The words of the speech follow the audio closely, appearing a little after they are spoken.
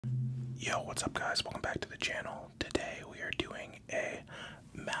Yo, what's up guys? Welcome back to the channel. Today we are doing a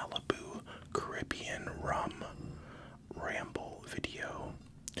Malibu Caribbean rum ramble video.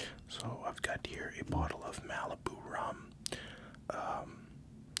 So I've got here a bottle of Malibu rum.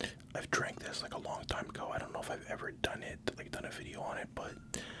 I've drank this like a long time ago. I don't know if I've ever done a video on it, but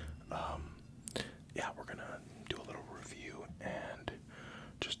yeah, we're gonna do a little review and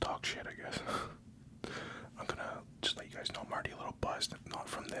just talk shit, I guess. I'm gonna just let you guys know I'm already a little buzzed, not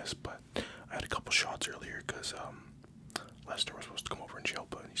from this, but I had a couple shots earlier because Lester was supposed to come over and chill,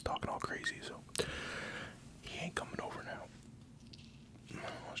 but he's talking all crazy, so he ain't coming over now.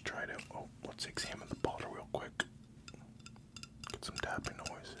 Let's try to, let's examine the bottle real quick. Get some tapping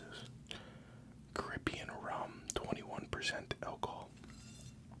noises. Caribbean rum, 21% alcohol.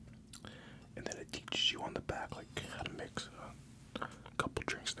 And then it teaches you on the back like how to mix a couple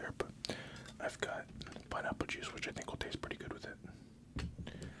drinks there, but I've got pineapple juice, which I think will taste pretty good with it.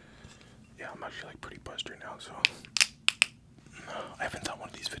 Yeah, I'm actually like pretty buzzed right now, so I haven't done one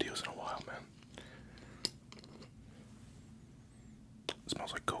of these videos in a while, man. It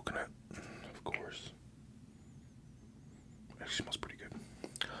smells like coconut, of course. It actually smells pretty good.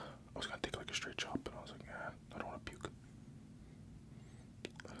 I was gonna take like a straight shot, but I was like, I don't want to puke.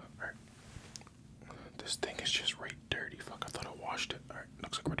 Alright. This thing is just right dirty. Fuck, I thought I washed it. Alright,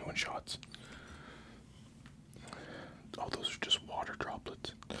 looks like we're doing shots. Oh, those are just water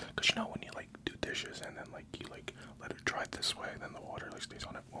droplets. Cause you know when you like do dishes and then like you like let it dry this way, and then the water like stays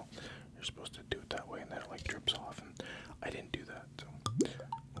on it. Well, you're supposed to do it that way, and then it like drips off. And I didn't do that. So.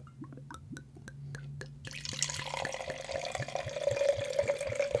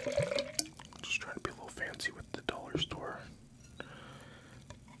 Just trying to be a little fancy with the dollar store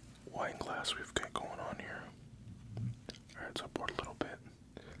wine glass we've got going on here. All right, so I poured a little bit.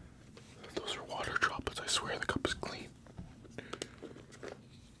 Those are water droplets. I swear the cup is clean.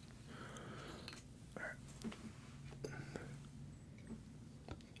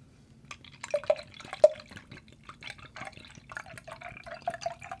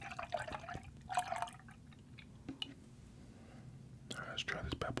 Let's try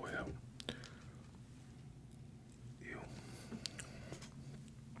this bad boy out. Ew.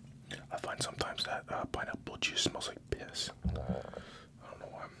 I find sometimes that pineapple juice smells like piss. I don't know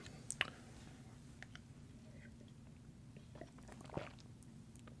why.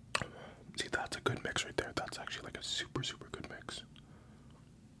 See, that's a good mix right there. That's actually like a super, super good mix.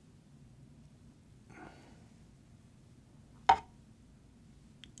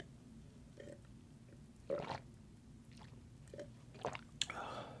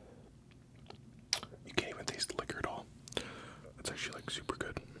 You can't even taste the liquor at all. It's actually like super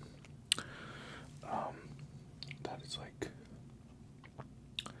good. That is like,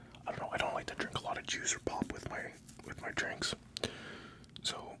 I don't know. I don't like to drink a lot of juice or pop with my drinks.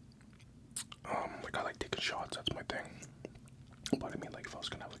 So, like I like taking shots. That's my thing. But I mean, like if I was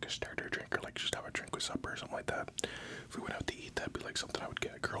gonna have like a starter drink or like just have a drink with supper or something like that, if we went out to eat, that'd be like something I would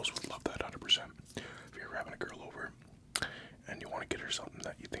get. Girls would love that 100%. If you're having a girl over and you want to get her something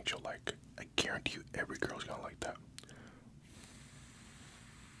that you think she'll like, I guarantee you every girl's gonna like that.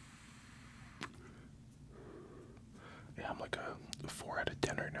 Yeah, I'm like a 4 out of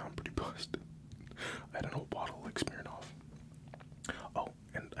 10 right now. I'm pretty buzzed. I had an old bottle like smearing off. Oh,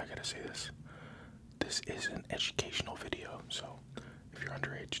 and I gotta say this. This is an educational video, so if you're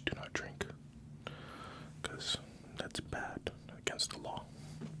underage, do not drink. Because that's bad, against the law.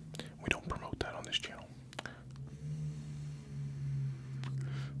 We don't promote that on this channel.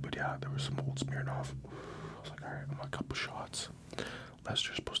 But yeah, there was some old smearing off. I was like, alright, I'm a couple shots.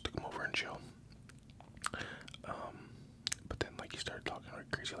 Lester's supposed to come over and chill. But then like he started talking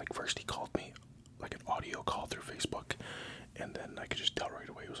like crazy. Like first he called me like an audio call through Facebook, and then I could just tell right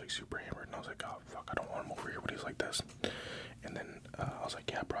away he was like super hammered, and I was like, oh fuck, I don't want him over here when he's like this. And then I was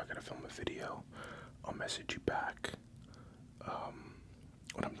like, yeah bro, I gotta film a video. I'll message you back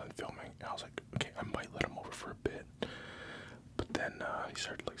when I'm done filming. And I was like, okay, I might let him over for a bit. But then he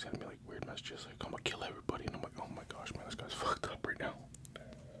started like sending me like weird messages like, I'm gonna kill everybody, and I'm like, oh my gosh man, this guy's fucked up right now.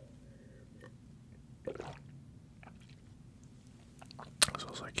 So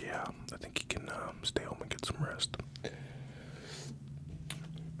I was like, yeah, I think he can stay home and get some rest.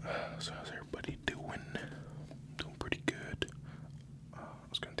 So how's everybody doing? Doing pretty good. I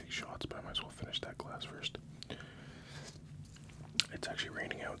was gonna take shots, but I might as well finish that glass first. It's actually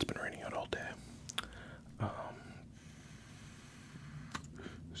raining out. It's been raining out all day.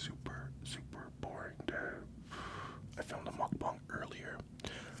 Super boring day. I filmed a mukbang earlier.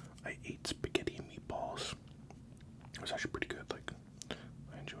 I ate spaghetti and meatballs. It was actually pretty good. Like,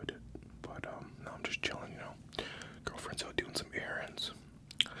 I enjoyed it. But now I'm just chilling, you know. Girlfriend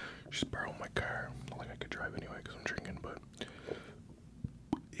just borrow my car. Not like I could drive anyway because I'm drinking, but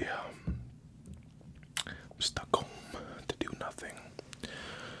yeah, I'm stuck home to do nothing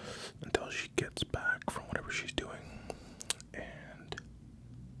until she gets back from whatever she's doing. And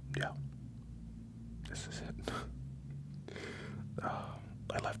yeah, this is it.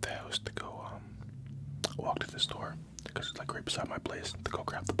 I left the house to go walk to the store because it's like right beside my place to go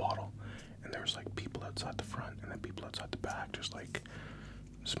grab the bottle, and there was like people outside the front and then people outside the back just like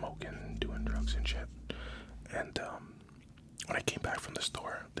smoking, doing drugs and shit. And when I came back from the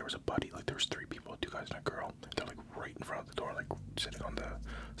store, there was a buddy, like there was 3 people, 2 guys and a girl. They're like right in front of the door, like sitting on the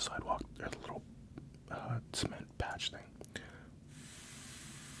sidewalk. There's a little cement patch thing.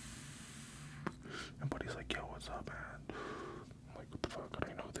 And buddy's like, yo, what's up, man? I'm like, what the fuck? I don't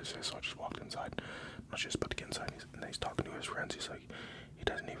even know who this is. So I just walked inside. I was just about to get inside, and he's talking to his friends. He's like, he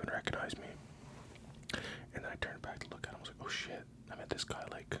doesn't even recognize me. And then I turned back to look at him. I was like, oh shit, I met this guy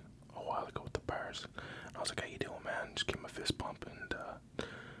like a while ago with the bars. And I was like, how you doing, man? Just gave him a fist bump, and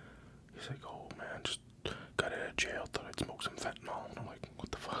he's like, oh man, just got out of jail, thought I'd smoke some fentanyl. And I'm like,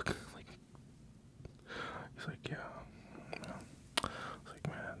 what the fuck? Like, he's like, yeah. I was like,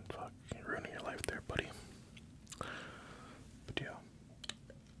 man, fuck, you're ruining your life there, buddy. But yeah,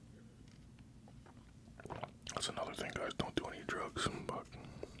 that's another thing, guys. Don't do any drugs. But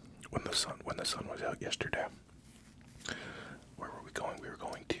when the sun was out yesterday, where were we going? We were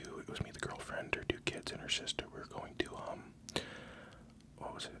going to, it was me, the girlfriend, her 2 kids, and her sister. We were going to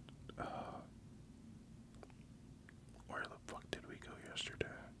what was it? Where the fuck did we go yesterday?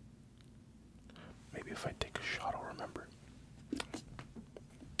 Maybe if I take a shot, I'll remember.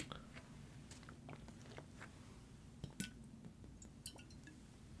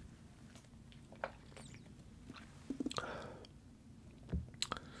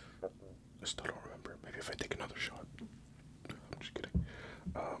 I still don't remember. Maybe if I take another shot. I'm just kidding.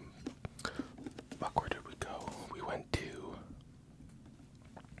 Fuck, where did we go? We went to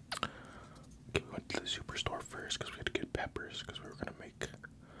the superstore first because we had to get peppers because we were gonna make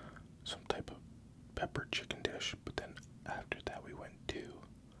some type of pepper chicken dish. But then after that, we went to,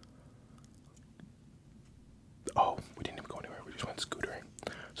 oh, we didn't even go anywhere. We just went scootering.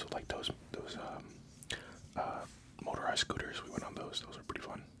 So like those motorized scooters, we went on those. Those are pretty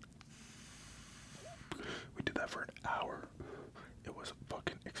fun. We did that for an hour. It was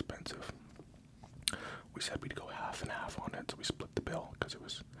fucking expensive. We said we'd go half and half on it, so we split the bill because it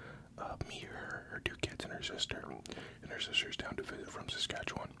was me, her 2 kids, and her sister. And her sister's down to visit from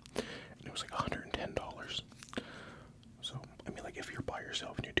Saskatchewan, and it was like $110. So I mean, like if you're by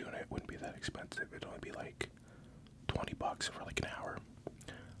yourself and you're doing it, it wouldn't be that expensive. It'd only be like $20 for like an hour.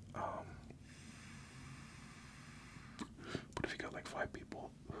 But if you got like 5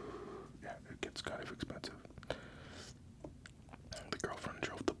 people, yeah, it gets kind of expensive. The girlfriend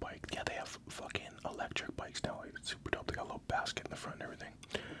drove the bike. Yeah, they have fucking electric bikes now. Like, it's super dope. They got a little basket in the front and everything.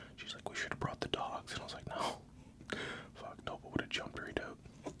 She's like, we should have brought the dogs. And I was like, no. Fuck, no, but would have jumped right out.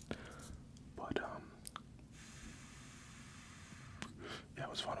 But, yeah, it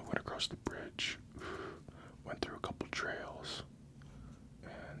was fun. We went across the bridge. Went through a couple trails.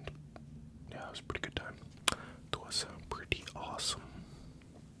 And, yeah, it was a pretty good time. It was pretty awesome.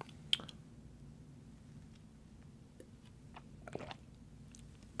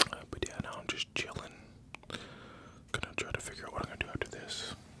 But yeah, now I'm just chilling. Gonna try to figure out what I'm gonna do after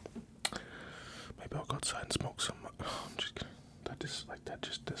this. Maybe I'll go outside and smoke some. I'm just kidding. That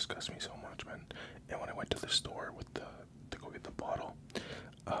just disgusts me so much, man. And when I went to the store with to go get the bottle,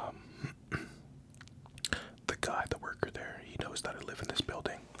 the guy, the worker there, he knows that I live in this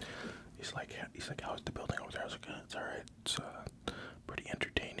building. He's like, how's the building over there? I was like, it's alright. It's pretty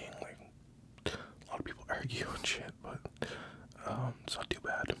entertaining. Like a lot of people argue and shit, but it's not too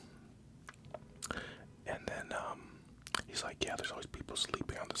bad. And then he's like, yeah, there's always people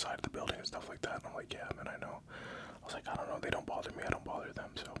sleeping on the side of the building and stuff like that. And I'm like, yeah, man, I know. I was like, I don't know, they don't bother me, I don't bother them,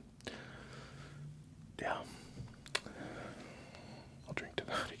 so yeah. I'll drink to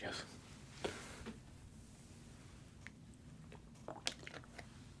that, I guess.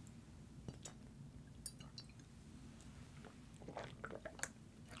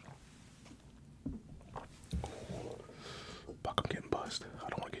 Fuck, I'm getting buzzed. I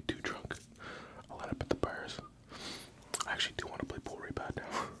don't want to get too drunk. I'll end up at the bars. I actually do want to play pool right bad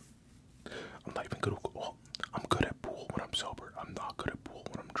now. I'm not even good at, well, I'm good at pool when I'm sober. I'm not good at pool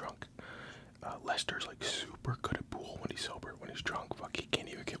when I'm drunk. Lester's like super good at pool when he's sober. When he's drunk, fuck, he can't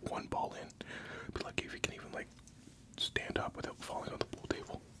even get one ball in. Be lucky if he can even like stand up without falling on the pool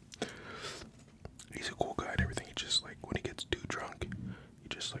table. He's a cool guy and everything. He just like, when he gets too drunk, he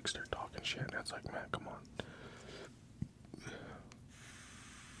just like start talking shit, and it's like, man, come on.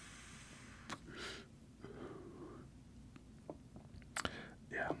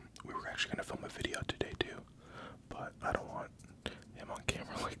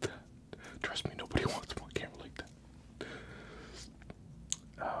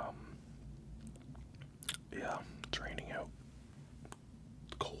 It's raining out.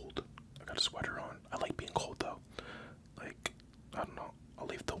 It's cold. I got a sweater on. I like being cold though. Like, I don't know. I'll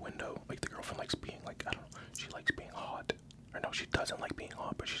leave the window. Like, the girlfriend likes being, like, I don't know. She likes being hot. Or no, she doesn't like being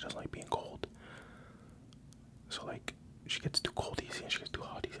hot, but she doesn't like being cold. So, like, she gets too cold easy and she gets too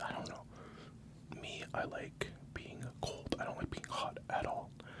hot easy. I don't know. Me, I like being cold. I don't like being hot at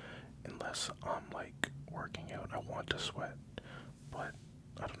all. Unless I'm, like, working out. I want to sweat. But,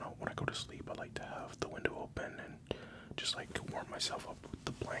 I don't know. When I go to sleep, I like to have the window open and just, like, warm myself up with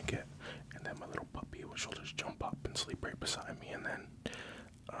the blanket. And then my little puppy, she'll just jump up and sleep right beside me. And then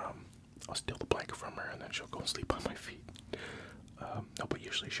I'll steal the blanket from her and then she'll go and sleep on my feet. No, but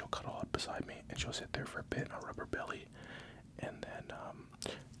usually she'll cuddle up beside me and she'll sit there for a bit and I'll rub her belly. And then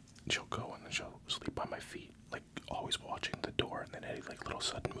she'll go and then she'll sleep on my feet, like always watching the door. And then any like little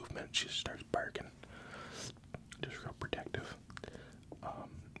sudden movement, she just starts barking. Just real protective.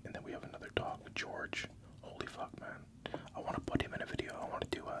 And then we have another dog, George. Holy fuck, man. I want to put him in a video. I want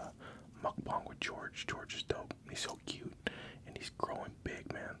to do a mukbang with George. George is dope. He's so cute. And he's growing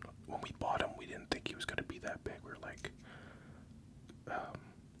big, man. When we bought him, we didn't think he was going to be that big. We were like,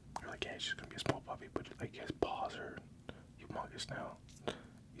 yeah, he's just going to be a small puppy. But like his paws are humongous now.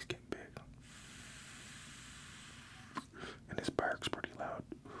 He's getting big. And his bark's pretty loud.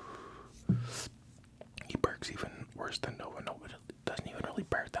 He barks even worse than Nova. Nova doesn't even really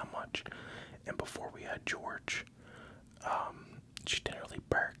bark that much. And before we had George, she didn't really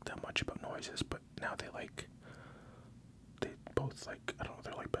bark that much about noises, but now they both like, I don't know,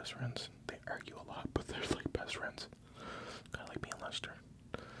 they're like best friends. They argue a lot, but they're like best friends. Kind of like me and Lester.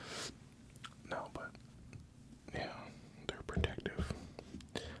 No, but yeah, they're protective.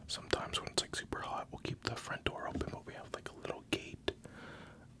 Sometimes when it's like super hot, we'll keep the front door open, but we have like a little gate,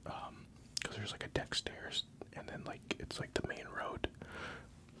 because there's like a deck stairs, and then like it's like the main road,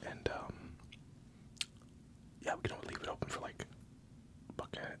 and yeah, we can only leave it open for like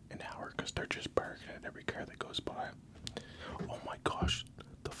an hour because they're just barking at every car that goes by. Oh my gosh,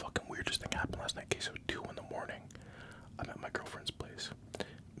 the fucking weirdest thing happened last night. Okay, so 2 in the morning, I'm at my girlfriend's place.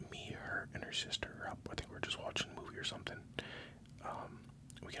 Me, her, and her sister are up. I think we're just watching a movie or something.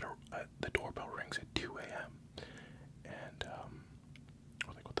 We get the doorbell rings at 2 a.m. And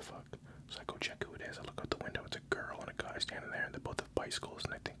we're like, what the fuck? So I go check who it is. I look out the window. It's a girl and a guy standing there, and they both have bicycles.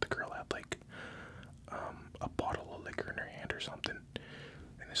 And I think the girl had like a bottle of liquor in her hand or something.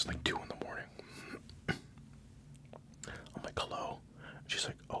 And it's like 2 in the morning. I'm like, hello. She's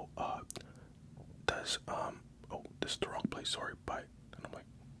like, oh, this is the wrong place. Sorry, bye. And I'm like,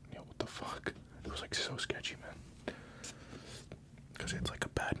 yeah, what the fuck? It was like so sketchy, man. Because it's like a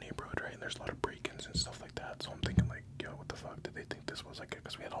bad neighborhood, right? And there's a lot of break-ins and stuff like that. So I'm thinking like, yo, what the fuck? Did they think this was like,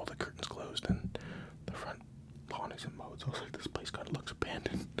 because we had all the curtains closed and the front lawn isn't mowed. So I was like, this place kind of looks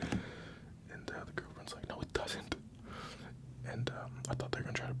abandoned. And the girlfriend's like, no, it doesn't. And I thought they were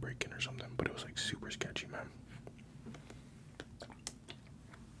gonna try to break in or something, but it was like super sketchy, man.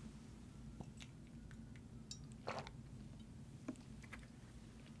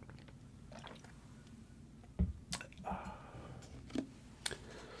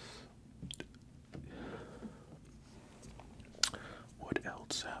 What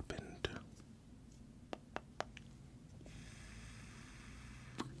else happened?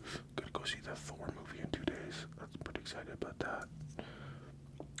 Gonna go see the Thor movie in 2 days. That's pretty excited about that.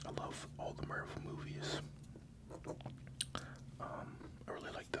 I love all the Marvel movies. I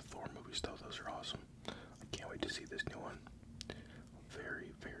really like the Thor movies though, those are awesome. I can't wait to see this new one.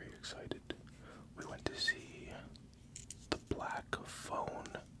 Very, very excited. We went to see The Black Phone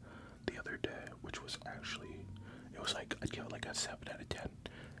the other day, which was actually, it was like, I'd give it like a 7 out of 10.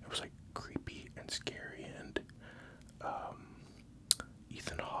 It was like creepy and scary, and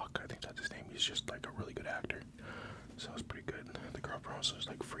Ethan Hawke, I think that's his name, he's just like a really good actor. So it was pretty good. The girlfriend was just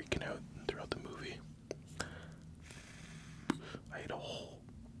like freaking out throughout the movie. I ate a whole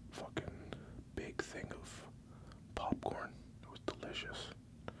fucking big thing of popcorn. It was delicious.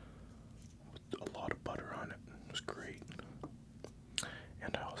 With a lot of butter on it. It was great.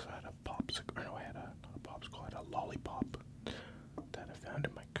 And I also had a popsicle. Or no, I had not a popsicle. I had a lollipop that I found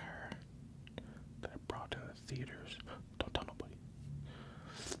in my car that I brought to the theaters. Don't tell nobody.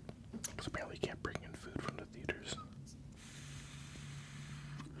 Because apparently you can't bring in food from the theaters.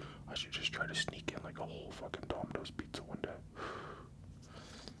 I should just try to sneak in like a whole fucking Domino's pizza one day.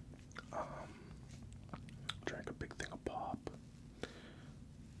 Drank a big thing of pop.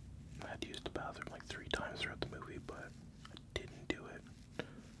 I had to use the bathroom like 3 times throughout the movie, but I didn't do it.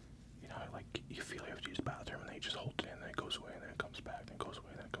 You know, like you feel you have to use the bathroom and then you just hold it in, and then it goes away, and then it comes back, then it goes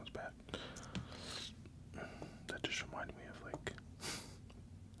away, then it comes back. That just reminded me of like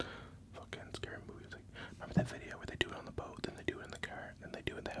fucking scary movies. Like, remember that video where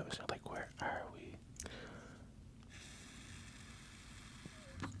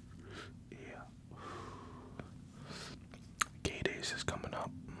coming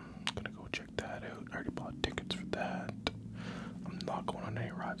up. I'm gonna go check that out. I already bought tickets for that. I'm not going on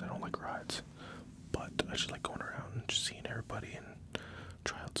any rides. I don't like rides, but I just like going around and just seeing everybody and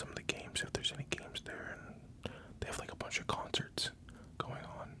try out some of the games if there's any games there. And they have like a bunch of concerts going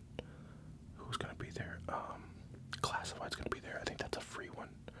on. Who's gonna be there? Classified's gonna be there. I think that's a free one.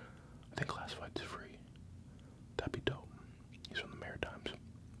 I think Classified's free. That'd be dope. He's from the Maritimes.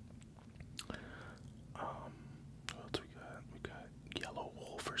 What else we got? We got Yellow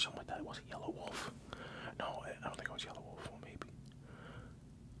Wolf or something like that. Was it Yellow Wolf? No, I don't think it was Yellow Wolf. Well, maybe.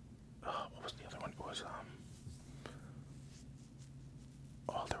 What was the other one? It was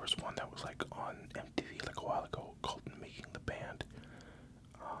oh, there was one that was like on MTV like a while ago called Making the Band.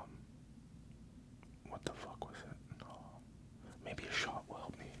 What the fuck was it? No. Maybe a shot will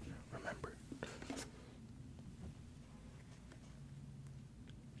help me remember.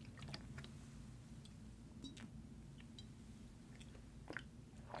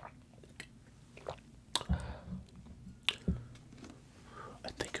 I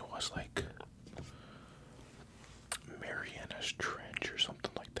think it was like Mariana's Trench or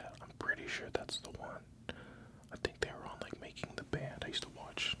something like that. I'm pretty sure that's the one. I think they were on like Making the Band. I used to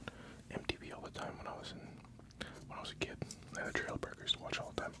watch MTV all the time when I was a kid. And the Trail Burgers to watch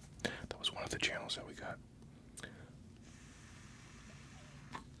all the time. That was one of the channels that we got.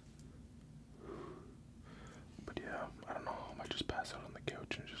 But yeah, I don't know. I might just pass out on the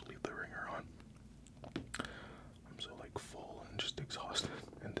couch and just leave the ringer on. I'm so like full and just exhausted.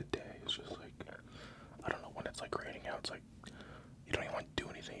 And the day is just like, I don't know, when it's like raining out, it's like you don't even want to do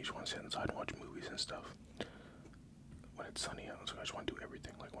anything. You just want to sit inside and watch movies and stuff. When it's sunny out, so I just want to do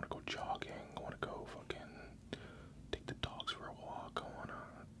everything. Like I want to go jogging, I want to go fucking take the dogs for a walk. I want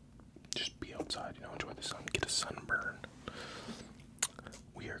to just be outside, you know, enjoy the sun, get a sunburn.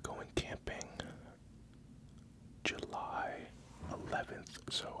 We are going camping July 11th,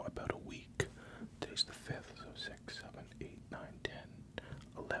 so about a week. Today's the 5th, so 6, 7, 8, 9, 10,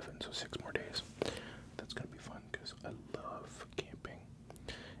 11, so 6 more days. That's gonna be fun because I love camping.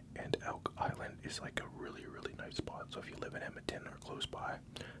 And Elk Island is like a really, really nice spot. So if you live in Edmonton or close by,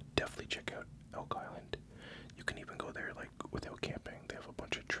 definitely check out Elk Island. You can even go there like without camping. They have a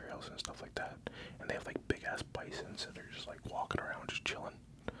bunch of trails and stuff like that. And they have like big ass bisons that are just like walking around, just chilling.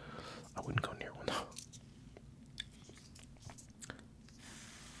 I wouldn't go near one though.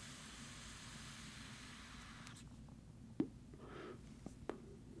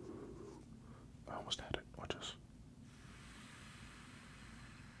 I almost had it. Watch this.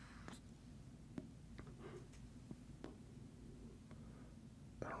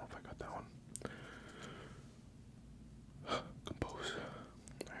 I don't know if I got that one. Compose.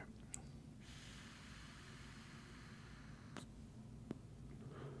 Alright.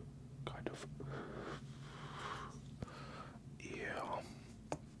 Kind of. Yeah.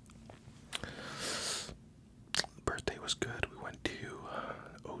 Birthday was good. We went to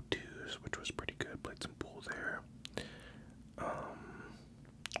O2's, which was pretty good. Played some pool there.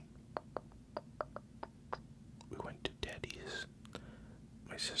 We went to Teddy's.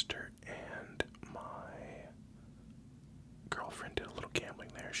 My sister and my girlfriend did a little gambling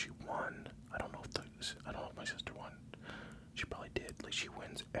there. She won. I don't know if my sister won. She probably did. Like she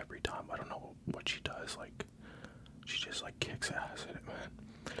wins every time. I don't know what she does. Like she just like kicks ass at it, man.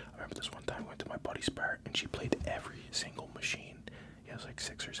 I remember this one time I went to my buddy's bar and she played every single machine. He has like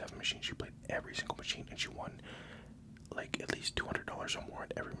 6 or 7 machines. She played every single machine and she won like at least $200 or more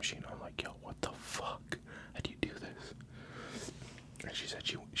in every machine. I'm like, yo, what the fuck? How do you do this? And she said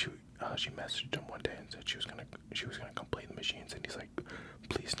she messaged him one day and said she was gonna come play the machines, and he's like,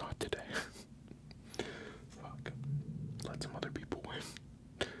 please not today. Fuck. Let some other people win.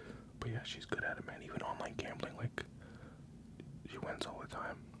 But yeah, she's good at it, man. Even online gambling, like she wins all the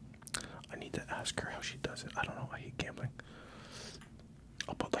time. I need to ask her how she does it. I don't know. I hate gambling.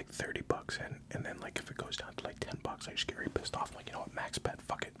 I'll put like $30 in, and then like if it goes down to like $10, I just get really pissed off. I'm like, you know what, max bet,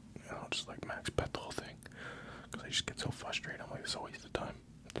 fuck it. And I'll just like max bet the whole thing. Because I just get so frustrated. I'm like, it's a waste of time.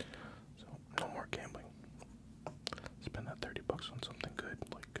 So, no more gambling. Spend that $30 on something good,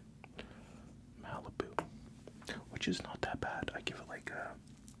 like Malibu. Which is not that bad. I give it like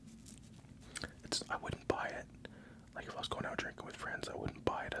I wouldn't buy it. Like if I was going out drinking with friends, I wouldn't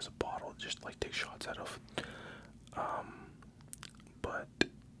buy it as a bottle, just like take shots out of. But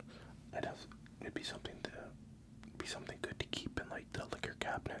it'd be something good to keep in like the liquor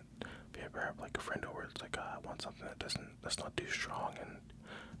cabinet. If you ever have like a friend over, it's like I want something that's not too strong and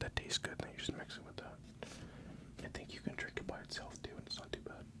that tastes good, then you just mix it with that. I think you can drink it by itself too, and it's not too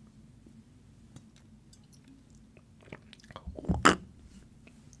bad.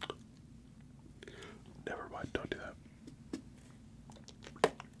 Never mind, don't do that.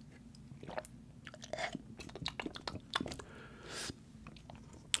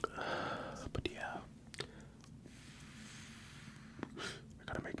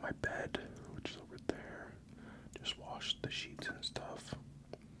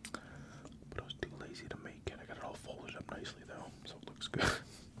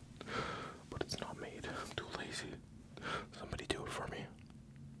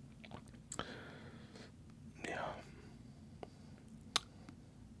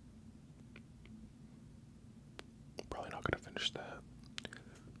 finish that.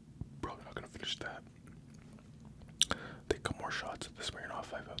 Probably not gonna finish that. Take a couple more shots at the Smirnoff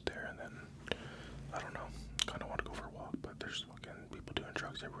 5 out there, and then I don't know. Kind of want to go for a walk, but there's fucking people doing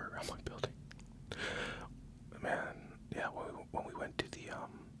drugs everywhere around my building. Man, yeah. When we went to the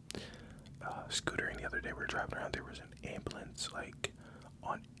scootering the other day, we were driving around. There was an ambulance like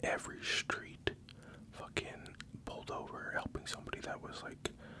on every street, fucking pulled over, helping somebody that was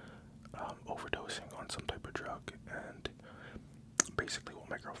like overdosing on some type of drug. And basically, what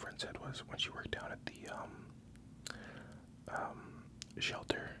my girlfriend said was when she worked down at the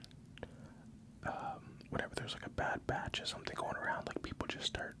shelter, whenever there's like a bad batch of something going around, like people just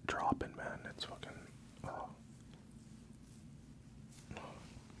start dropping, man. It's fucking,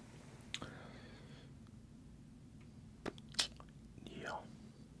 yeah.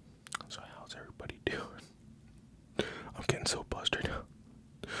 So how's everybody doing? I'm getting so buzzed right now.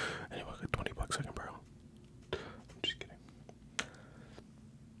 Anyway, I got 20 bucks I can borrow. I'm just kidding.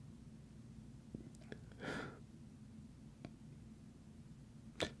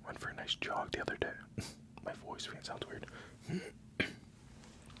 Went for a nice jog the other day. My voice sounds weird.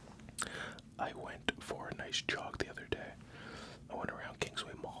 I went for a nice jog the other day. I went around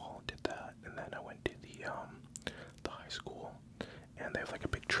Kingsway Mall, did that, and then I went to the high school, and they have like a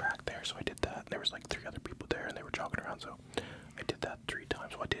big track there, so I did that. There was like 3 other people there, and they were jogging around, so I did that 3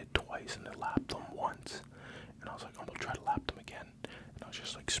 times. So I did it twice, and I lapped them once, and I was like, I'm gonna try to lap them again, and I was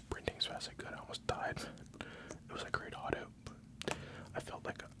just like sprinting as fast as I could. I almost died. It was like great hot out, but I felt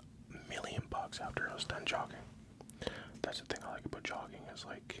like $1,000,000 after I was done jogging. That's the thing I like about jogging, is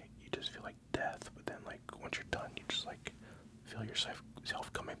like you just feel like death, but then like once you're done, you just like feel yourself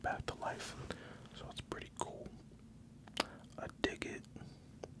coming back to life. So it's pretty cool. I dig it.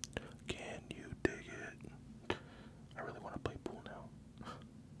 Can you dig it? I really want to play pool now.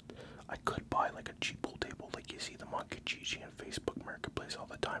 I could buy like a cheap pool table, like you see them on Kijiji and Facebook Marketplace all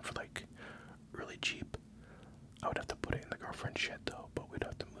the time for like really cheap. I would have to put it in the girlfriend's shed though, but we'd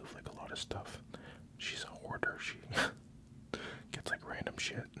have to move like a lot of stuff. She's a hoarder. She gets like random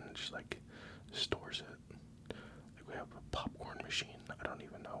shit and just like stores it. Like we have a popcorn machine. I don't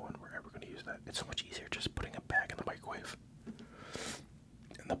even know when we're ever gonna use that. It's so much easier just putting a bag in the microwave.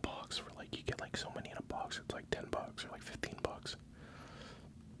 In the box, for like you get like so many in a box. It's like $10 or like $15.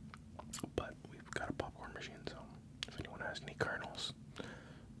 But we've got a popcorn machine, so if anyone has any kernels,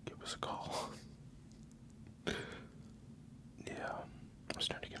 give us a call. Yeah, I'm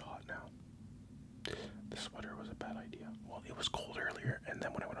starting to get hot now. The sweater was a bad idea. Well, it was cold earlier, and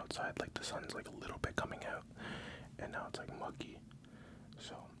then when I went outside, like the sun's like a little bit coming out, and now it's like muggy.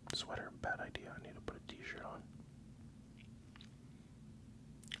 So, sweater, bad idea. I need to put a t-shirt on.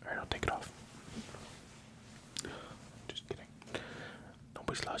 Alright, I'll take it off. Just kidding.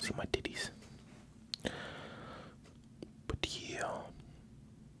 Nobody's allowed to see my titties. But yeah,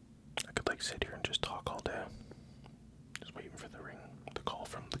 I could like sit here and just talk all day. Just waiting for the call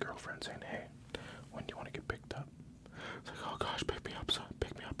from the girlfriend saying, hey, when do you want to get picked up? It's like, oh gosh, pick me up, son.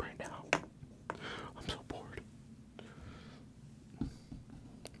 Pick me up right now. I'm so bored.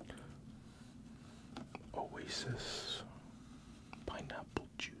 Oasis pineapple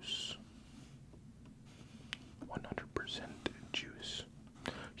juice. 100% juice.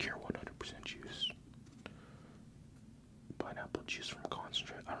 Here, 100% juice. Pineapple juice from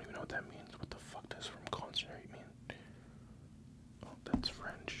concentrate. I don't even know what that means. What the fuck does from concentrate mean? Oh, that's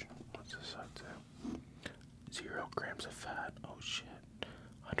French. What's this out there? 0 grams of fat. Oh shit.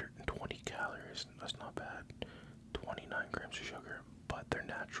 120 calories. That's not bad. 29 grams of sugar, but they're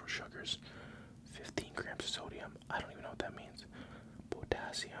natural sugars. 15 grams of sodium. I don't even know what that means.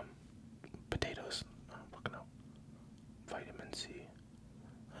 Potassium. Potatoes. I don't fucking know. Vitamin C.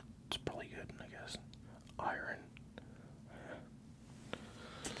 It's probably good, I guess. Iron.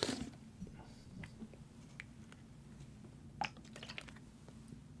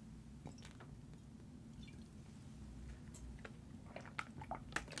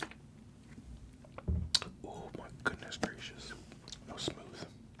 Oh my goodness gracious. That was smooth.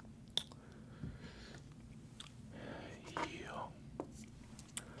 Yeah.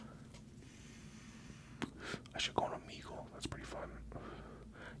 I should go on Omegle. That's pretty fun.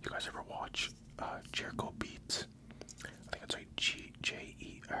 You guys ever watch Jericho Beats? I think it's like Jerquo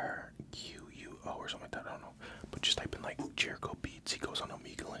or something like that. I don't know. But just type in like Jericho Beats. He goes on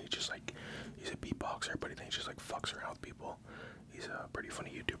Omegle and he's a beatboxer, but he just like fucks around with people. He's a pretty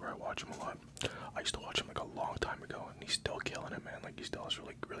funny YouTuber. I watch him a lot. I used to watch him like a long time ago, and he's still killing it, man. Like he still has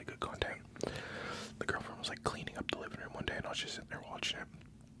really good content. The girlfriend was like cleaning up the living room one day, and I was just sitting there watching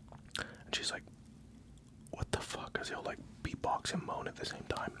it, and she's like, "What the fuck?" Because he'll like beatbox and moan at the same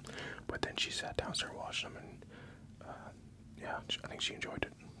time. But then she sat down, started watching him, and yeah, I think she enjoyed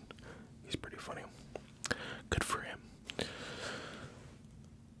it. He's pretty funny. Good for him.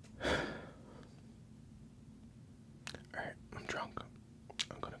 Alright, I'm drunk.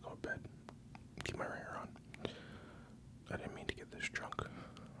 I'm gonna go to bed. Keep my ringer on. I didn't mean to get this drunk.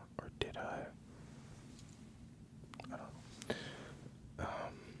 Or did I? I don't know.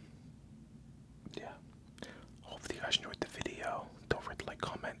 Yeah. Hopefully you guys enjoyed the video. Don't forget to like,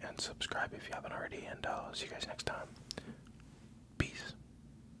 comment, and subscribe if you haven't already. And I'll see you guys next time.